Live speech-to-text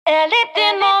Erlebt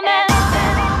den Moment.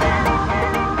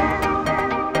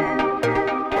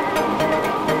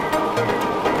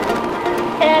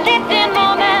 Erlebt den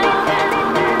Moment.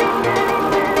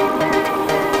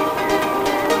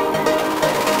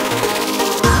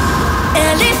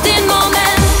 Erlebt den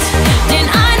Moment, den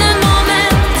einen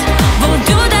Moment, wo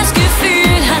du das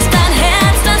Gefühl hast, dein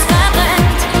Herz, das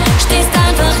verbrennt. Stehst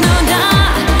einfach nur da,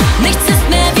 nichts ist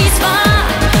mehr wie's war.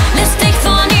 Lässt dich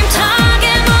von ihm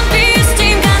tragen und bist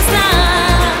ihm ganz nah.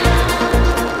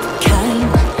 Kein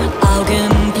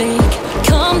Augenblick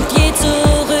kommt je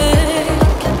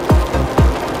zurück.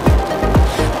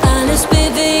 Alles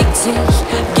bewegt sich,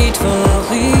 geht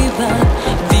vorüber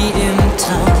wie im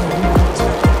Traum.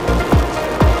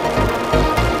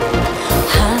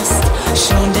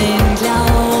 Schon den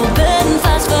Glauben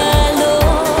fast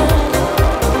verloren.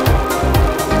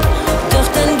 Doch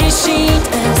dann geschieht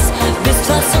es, bist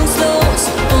fassungslos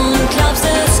und glaubst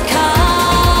es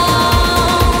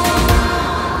kaum.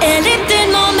 Erlebt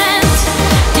den Moment,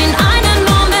 den einen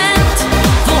Moment,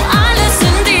 wo alles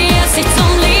in dir sich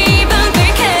zum Leben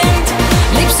bekennt.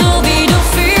 Leb so wie du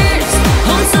fühlst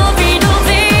und so wie du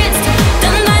willst,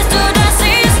 dann weißt du, das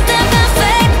ist der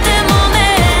perfekte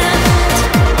Moment.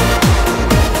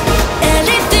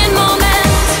 Erlebt den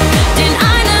Moment, den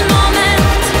einen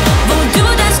Moment, wo du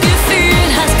das Gefühl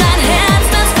hast, dein Herz,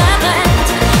 das verbrennt.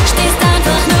 Stehst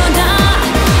einfach nur da,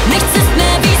 nichts ist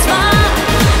mehr wie's war.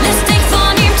 Lässt dich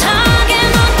von ihm tragen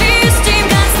und bist ihm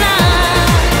ganz nah.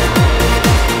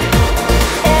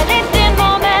 Erlebt den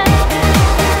Moment.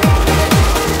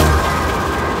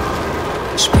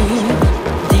 Spür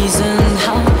diesen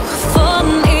Hauch von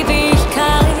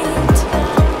Ewigkeit.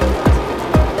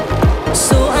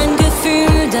 So ein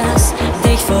Gefühl, das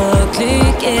dich vor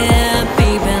Glück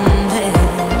erbeben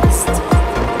lässt.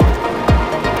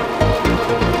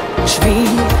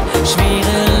 Schweb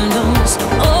schwerelos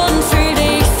und fühl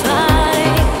dich frei.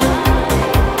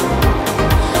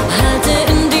 Halte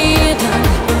in dir dann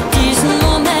diesen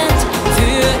Moment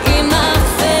für immer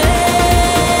fest.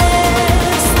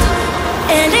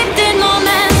 Erlebt den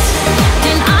Moment,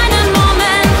 den einen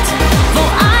Moment, wo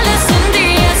alles in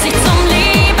dir sich zum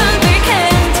Leben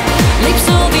bekennt. Leb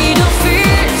so wie du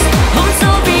fühlst und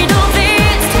so wie du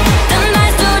willst, dann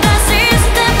weißt du, das ist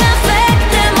der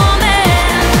perfekte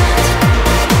Moment.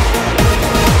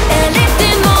 Erlebt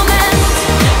den Moment,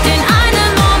 den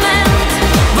einen Moment,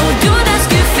 wo du das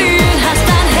Gefühl hast,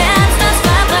 dein Herz, das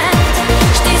verbrennt.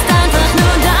 Stehst einfach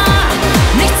nur da,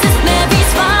 nichts ist mehr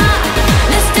wie's war.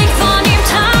 Lässt dich von ihm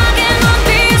tragen und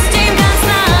bist ihm ganz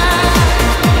nah.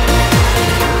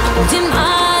 Dem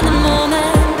einen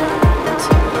Moment,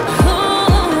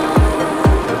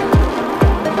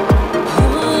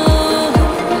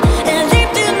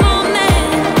 erlebt den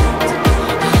Moment,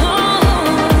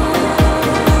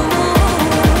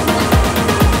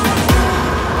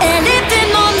 erlebt den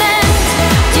Moment,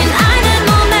 den einen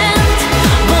Moment,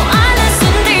 wo alles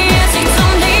in dir sich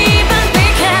zum Leben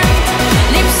bekennt.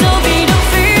 Leb so wie du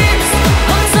fühlst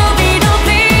und so wie du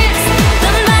willst,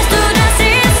 dann weißt du, das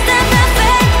ist der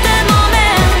perfekte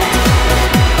Moment.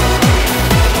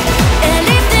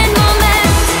 Erlebt den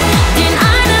Moment, den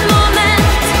einen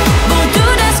Moment, wo du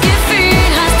das Gefühl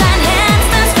hast, dein Herz,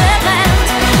 das verbrennt.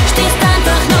 Stehst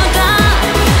einfach nur da,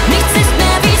 nichts ist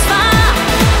mehr wie's war.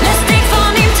 Lässt dich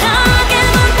von ihm tragen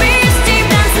und bist ihm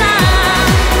ganz nah.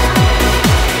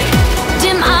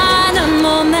 Dem einen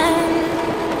Moment.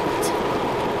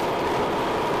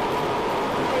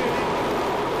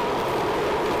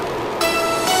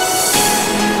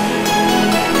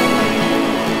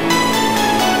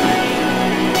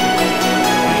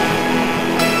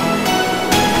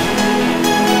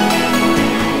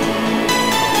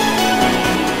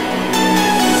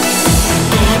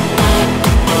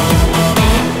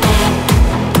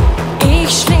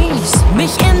 Ich schließ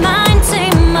mich in mein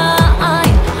Zimmer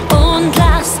ein und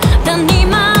lass dann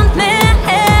niemand mehr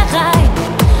herein.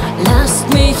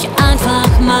 Lasst mich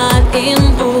einfach mal in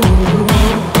Ruhe.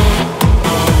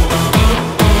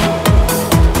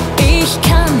 Ich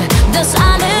kann das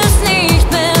alles nicht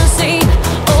mehr sehen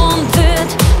und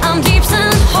würd am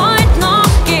liebsten heut noch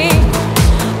gehen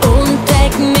und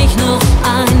deck mich noch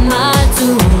einmal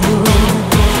zu.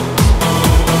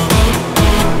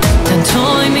 Dann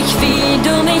träum ich, wie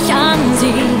du mich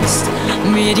ansiehst,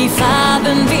 mir die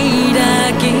Farben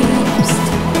wiedergibst,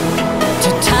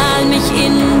 total mich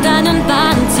in deinen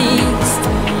Bann ziehst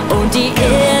und die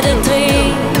Erde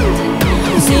dreht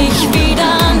sich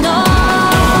wieder neu.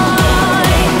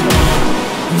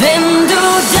 Wenn du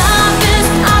da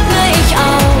bist, atme ich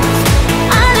auf,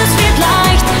 alles wird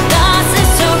leicht, das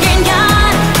ist so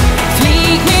genial.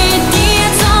 Flieg mit dir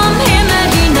zum Himmel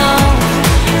hinauf,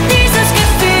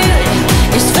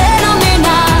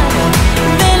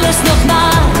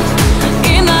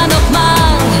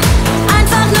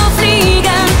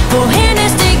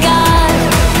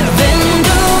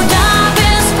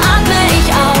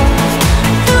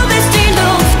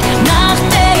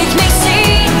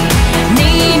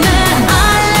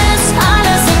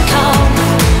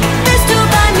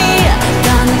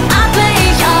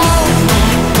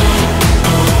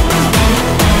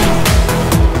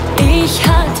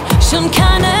 schon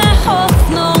keine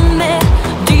Hoffnung mehr.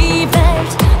 Die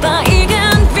Welt war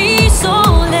irgendwie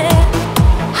so leer,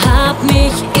 hab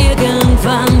mich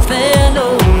irgendwann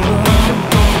verloren.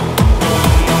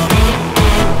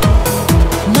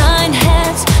 Mein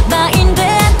Herz war in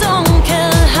der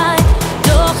Dunkelheit,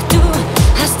 doch du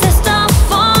hast es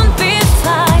davon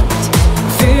befreit.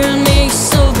 Fühl mich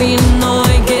so wie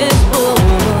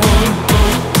neugeboren.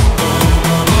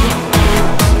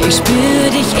 Ich spür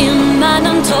dich in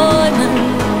meinen Träumen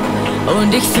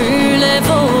und ich fühle,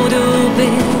 wo du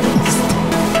bist.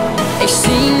 Ich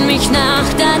sehn mich nach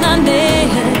deiner Nähe,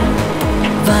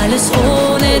 weil es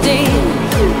ohne dich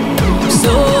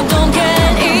so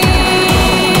dunkel ist.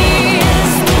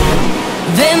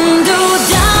 Wenn du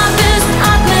da bist,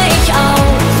 atme ich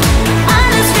auf.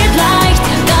 Alles wird leicht,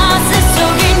 das ist so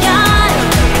genial.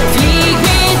 Flieg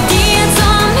mit dir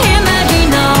zum Himmel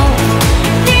hinauf.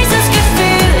 Dieses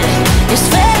Gefühl ist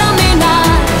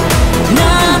phänomenal.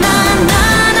 Na na na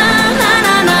na na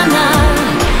na na na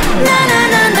na na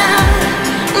na na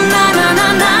na na na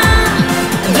na.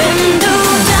 Wenn du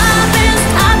da bist,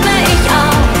 atme ich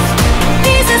auf.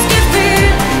 Dieses Gefühl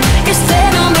ist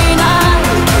phänomenal.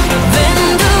 Wenn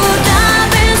du da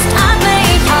bist, atme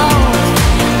ich auf.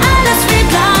 Alles wird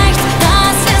leicht,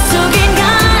 das ist so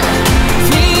genial.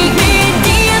 Flieg mit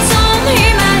dir zum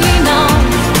Himmel hinauf.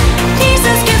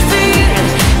 Dieses Gefühl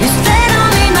ist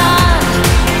phänomenal.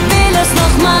 Will es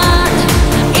nochmal,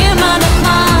 immer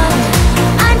nochmal.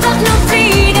 Einfach nur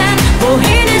fliegen,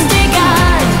 wohin ist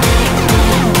egal.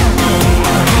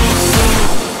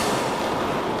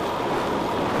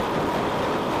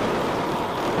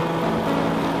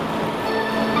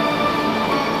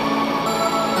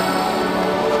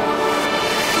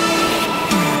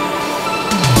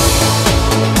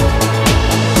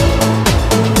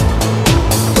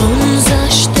 Unser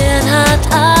Stern hat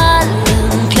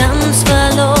allen Glanz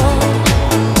verloren,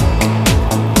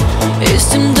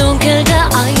 ist im Dunkel der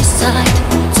Eiszeit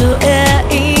zur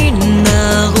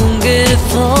Erinnerung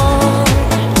gefroren.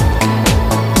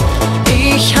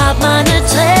 Ich hab meine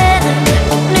Tränen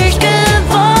nicht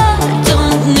gewollt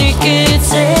und nicht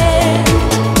gezählt,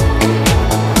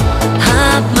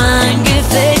 hab mein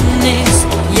Gefängnis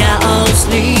ja aus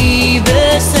Liebe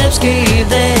selbst gewählt.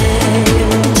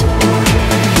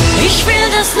 Ich will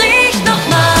das nicht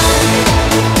nochmal,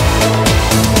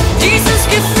 dieses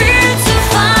Gefühl zu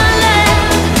fallen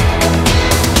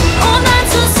und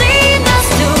einzusehen, dass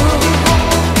du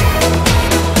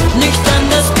nicht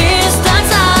anders bist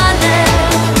als alle.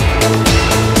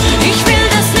 Ich will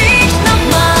das nicht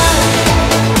nochmal,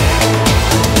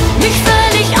 mich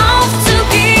völlig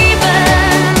aufzugeben.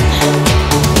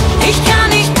 Ich kann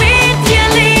nicht mit dir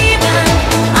leben,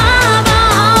 aber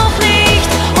auch nicht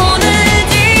ohne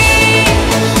dich.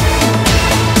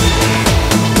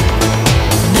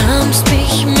 Nahmst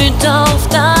mich mit auf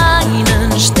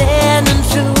deinen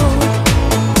Sternenflug,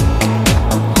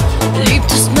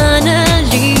 liebtest meine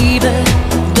Liebe,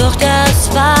 doch das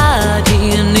war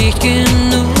dir nicht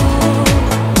genug.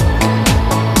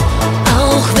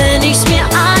 Auch wenn ich's mir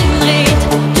einred,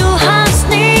 du hast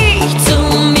nicht zu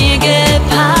mir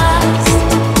gepasst.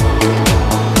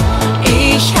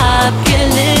 Ich hab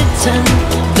gelitten,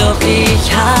 doch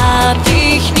ich hab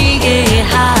dich nie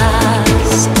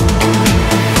gehasst.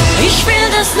 Ich will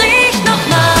das nicht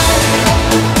nochmal,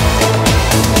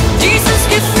 dieses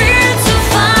Gefühl zu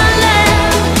fallen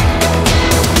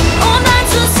und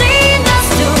einzusehen, dass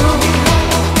du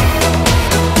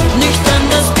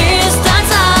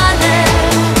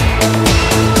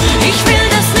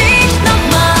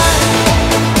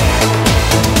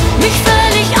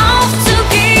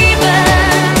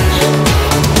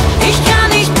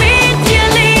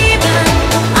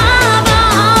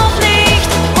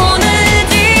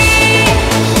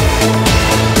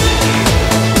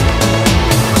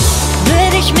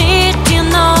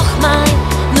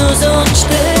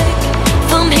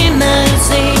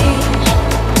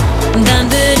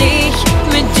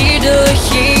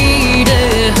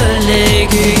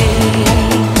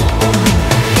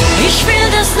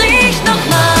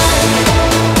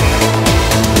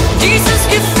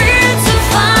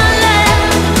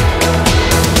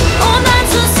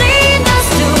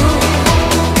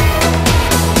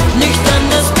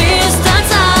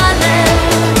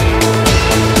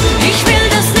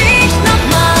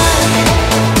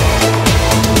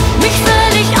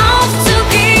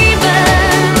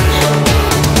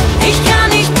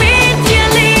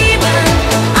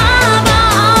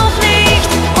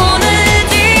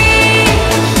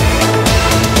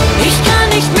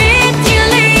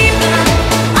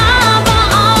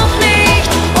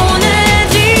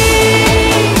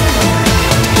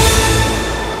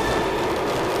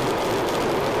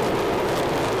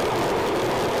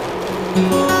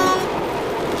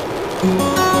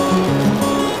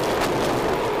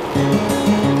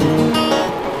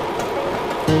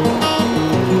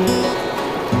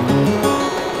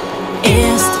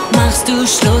Erst machst du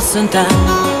Schluss und dann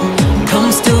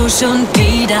kommst du schon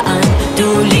wieder an.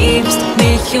 Du liebst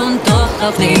mich und doch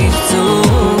auch nicht so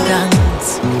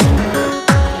ganz.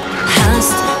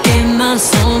 Hast immer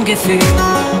so ein Gefühl,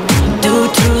 du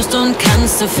tust und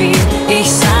kannst so viel. Ich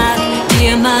sag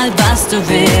dir mal, was du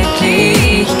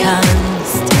wirklich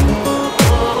kannst.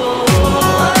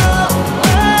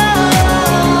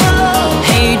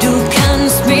 Hey, du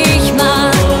kannst mich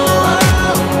mal.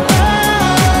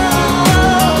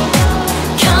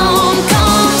 Kaum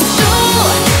kommst du,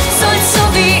 soll's so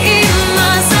wie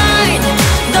immer sein.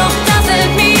 Doch da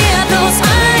fällt mir bloß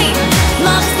ein,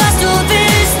 mach was du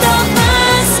willst, doch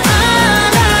was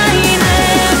alleine.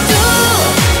 Du,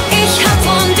 ich hab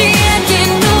von dir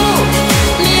genug,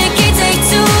 mir geht's echt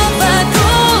super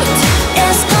gut.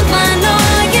 Erst kommt mein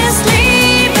neues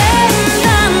Leben,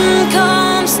 dann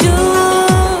kommst du.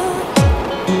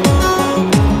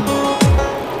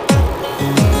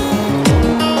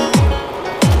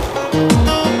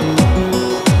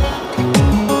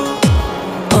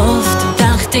 Oft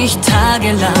dachte ich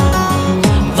tagelang,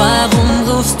 warum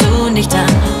rufst du nicht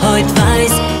an? Heut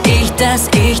weiß ich, dass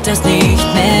ich das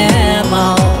nicht mehr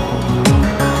brauch.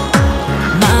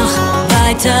 Mach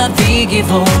weiter wie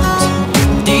gewohnt,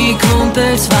 die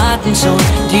Kumpels warten schon,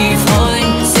 die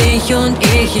freuen sich und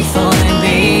ich freu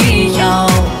mich auch.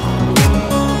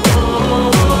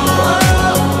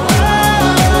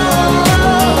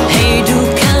 Hey, du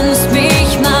kannst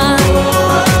mich mal.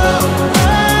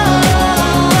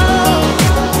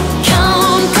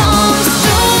 Kaum kommst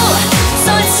du,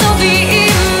 soll's so wie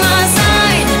immer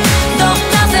sein. Doch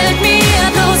da fällt mir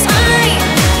bloß ein,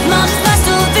 mach was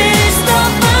du willst,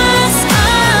 doch was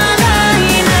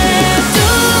alleine.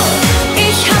 Du,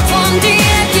 ich hab von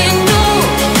dir genug,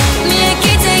 mir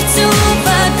geht's echt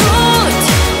super gut.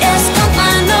 Erst kommt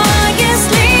mein neues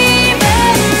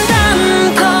Leben, dann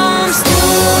kommst du.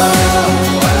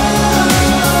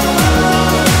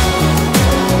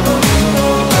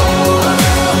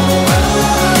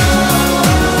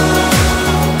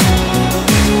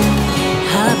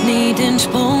 Hab nie den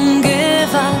Sprung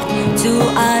gewagt, zu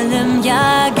allem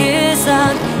Ja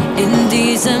gesagt, in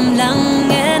diesem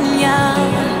langen Jahr.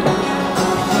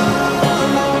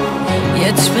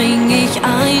 Jetzt spring ich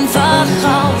einfach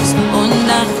raus und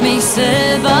lach mich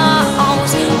selber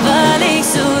aus, weil ich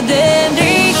so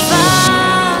dämlich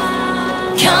war.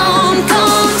 Kaum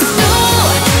kommst du,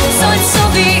 soll's so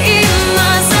wie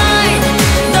immer sein.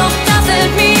 Doch da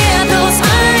fällt mir bloß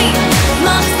ein,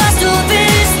 mach was du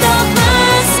willst, doch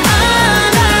was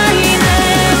alleine.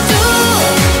 Du,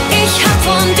 ich hab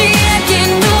von dir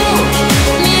genug,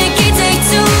 mir geht's echt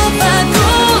super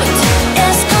gut.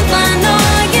 Erst kommt mein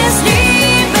neues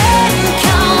Leben,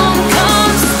 kaum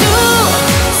kommst du,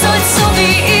 soll's so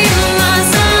wie immer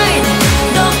sein.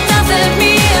 Doch da fällt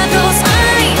mir bloß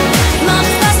ein, mach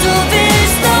was du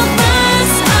willst, doch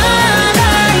was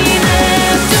alleine.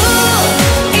 Du,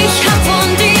 ich hab von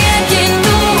dir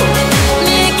genug,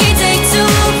 mir geht's echt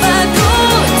super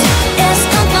gut. Erst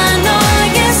kommt mein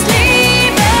neues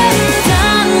Leben,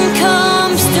 dann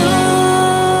kommst du.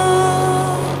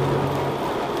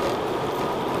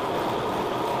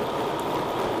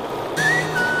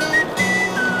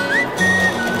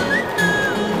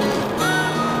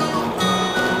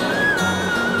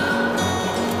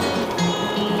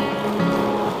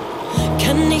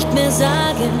 Kann nicht mehr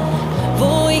sagen,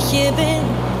 wo ich hier bin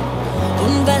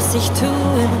und was ich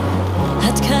tue,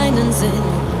 hat keinen Sinn.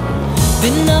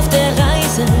 Bin auf der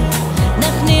Reise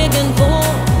nach nirgendwo,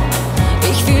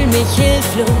 ich fühl mich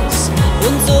hilflos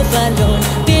und so verloren.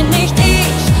 Bin nicht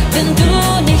ich, wenn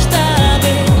du nicht da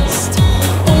bist.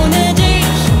 Ohne dich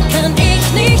kann ich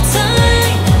nicht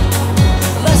sein.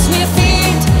 Was mir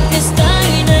fehlt, ist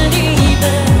deine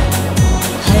Liebe.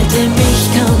 Halte mich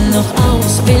kaum noch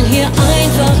aus, will hier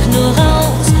einfach nur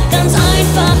raus, ganz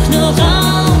einfach nur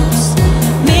raus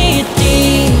mit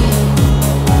dir.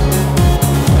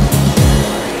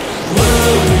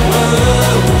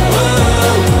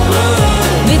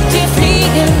 Mit dir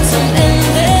fliegen zum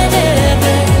Ende der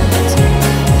Welt.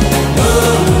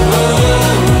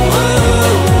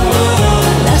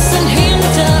 Lassen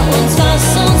hinter uns, was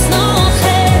uns noch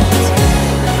hält.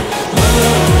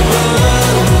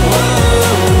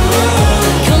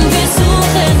 Komm, wir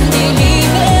suchen die Liebe.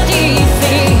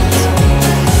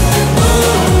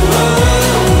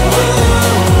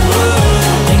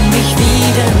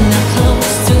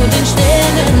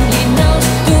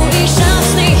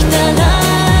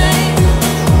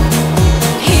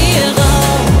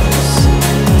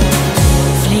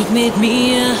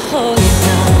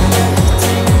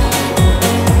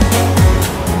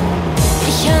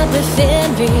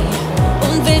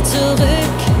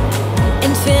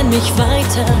 entferne mich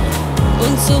weiter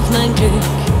und such mein Glück.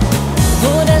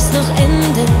 Wo das noch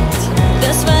endet,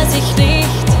 das weiß ich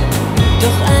nicht.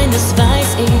 Doch eines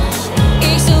weiß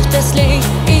ich such das Licht.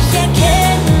 Ich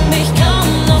erkenne mich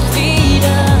kaum noch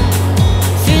wieder,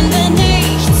 finde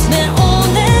nichts mehr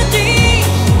ohne dich.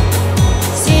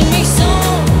 Zieh mich so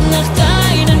nach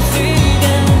deinen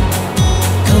Flügeln,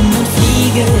 komm und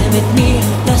fliege mit mir.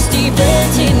 Lass die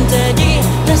Welt hinter dir,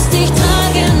 lass dich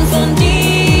tragen von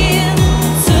dir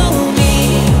zu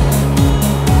mir.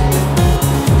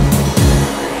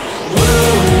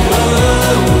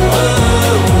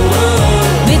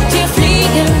 Mit dir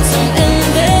fliegen zum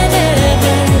Ende der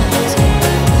Welt.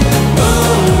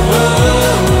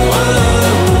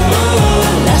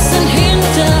 Lassen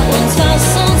hinter uns, was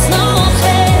uns noch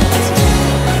hält.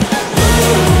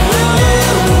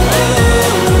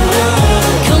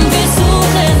 Komm, wir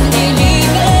suchen die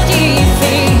Liebe, die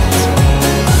fehlt.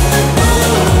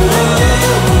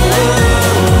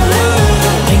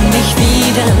 Bring mich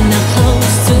wieder nach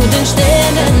Haus, zu den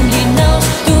Sternen hinaus.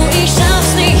 Du, ich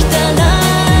schaff's nicht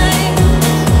allein.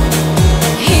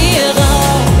 Hier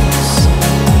raus,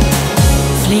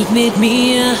 flieg mit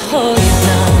mir heute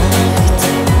Nacht.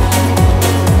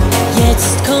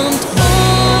 Jetzt kommt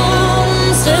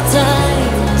unsere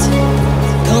Zeit,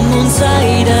 komm und sei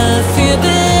dafür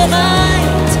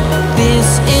bereit. Bis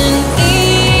in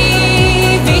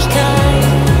Ewigkeit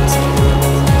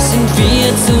sind wir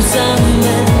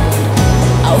zusammen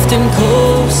auf dem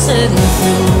großen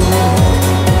Flug.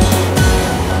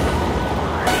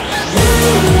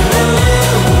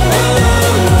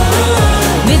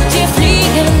 Mit dir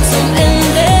fliegen zum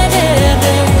Ende der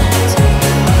Welt.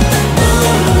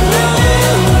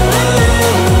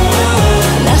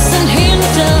 Lassen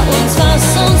hinter uns, was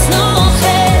uns noch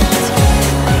hält.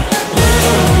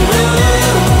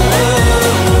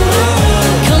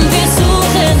 Komm, wir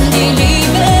suchen die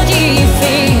Liebe, die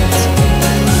fehlt.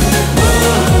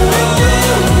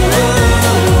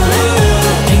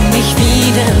 Bring mich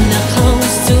wieder nach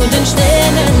Haus, zu den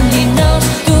Sternen hinaus.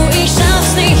 Du, ich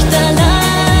schaff's nicht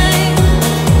allein.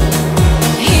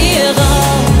 Hier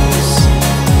raus,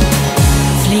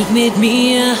 flieg mit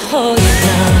mir heute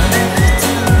Nacht.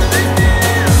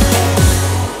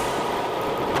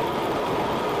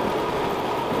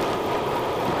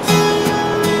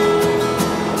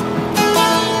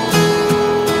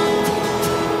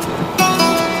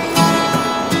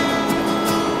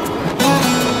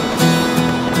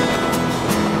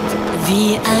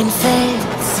 Wie ein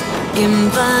Fels im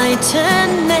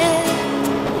weiten Meer,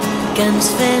 ganz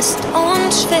fest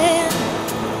und schwer,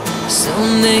 so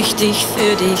möchte ich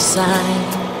für dich sein.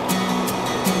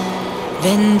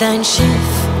 Wenn dein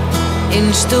Schiff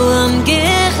in Sturm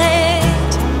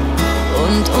gerät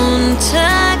und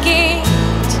untergeht,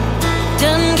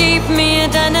 dann gib mir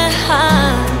deine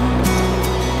Hand.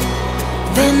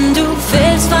 Wenn du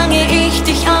fällst, fange ich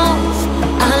dich auf.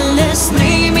 Alles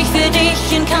nehm ich für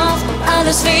dich in Kauf,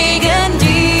 alles wegen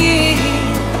dir.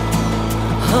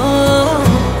 Oh.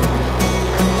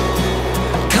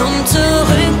 Komm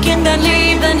zurück in dein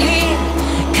Leben hier,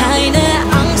 keine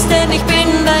Angst, denn ich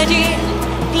bin bei dir.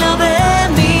 Glaube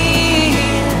mir,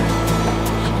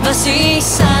 was ich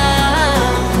sag.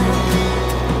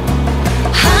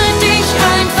 Halt dich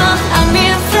einfach an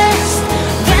mir fest,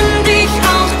 wenn dich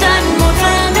auch dein Mut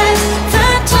verlässt.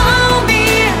 Vertrau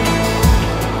mir,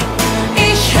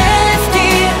 ich helf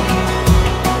dir.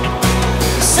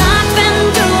 Sag, wenn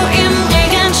du im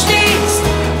Regen stehst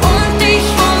und dich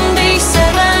um dich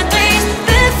selber drehst,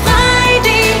 befrei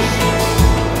dich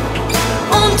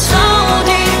und trau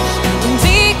dich, den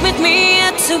Weg mit mir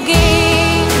zu gehen.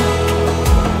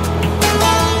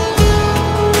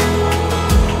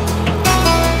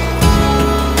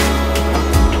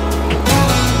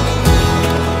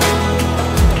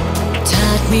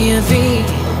 Tat mir weh,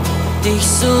 dich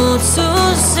so zu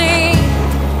sehen,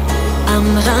 am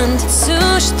Rand zu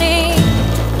stehen.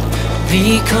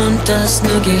 Wie konnte das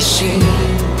nur geschehen?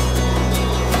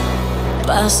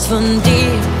 Warst von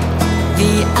dir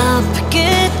wie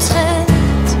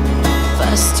abgetrennt,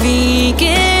 fast wie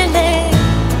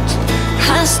gelähmt,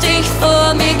 hast dich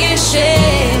vor mir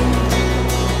geschämt.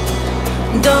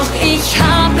 Doch ich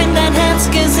hab in dein Herz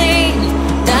gesehen,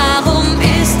 darum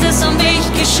ist es um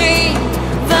mich geschehen,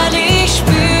 weil ich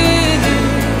spür,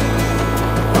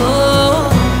 oh,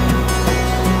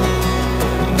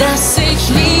 dass sich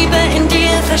Liebe in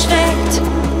dir versteckt,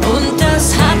 und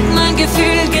das hat mein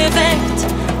Gefühl geweckt.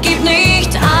 Gib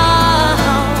nicht auf,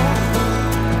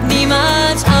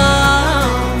 niemals auf.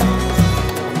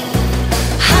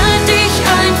 Halt dich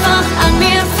einfach an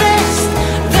mir fest,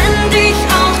 wenn dich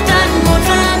auch dein Mut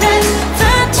verlässt.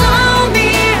 Vertrau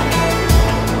mir,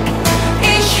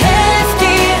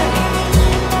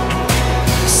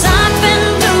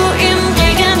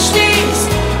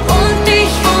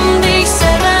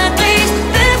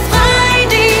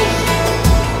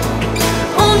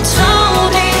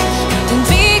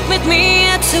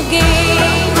 zu gehen.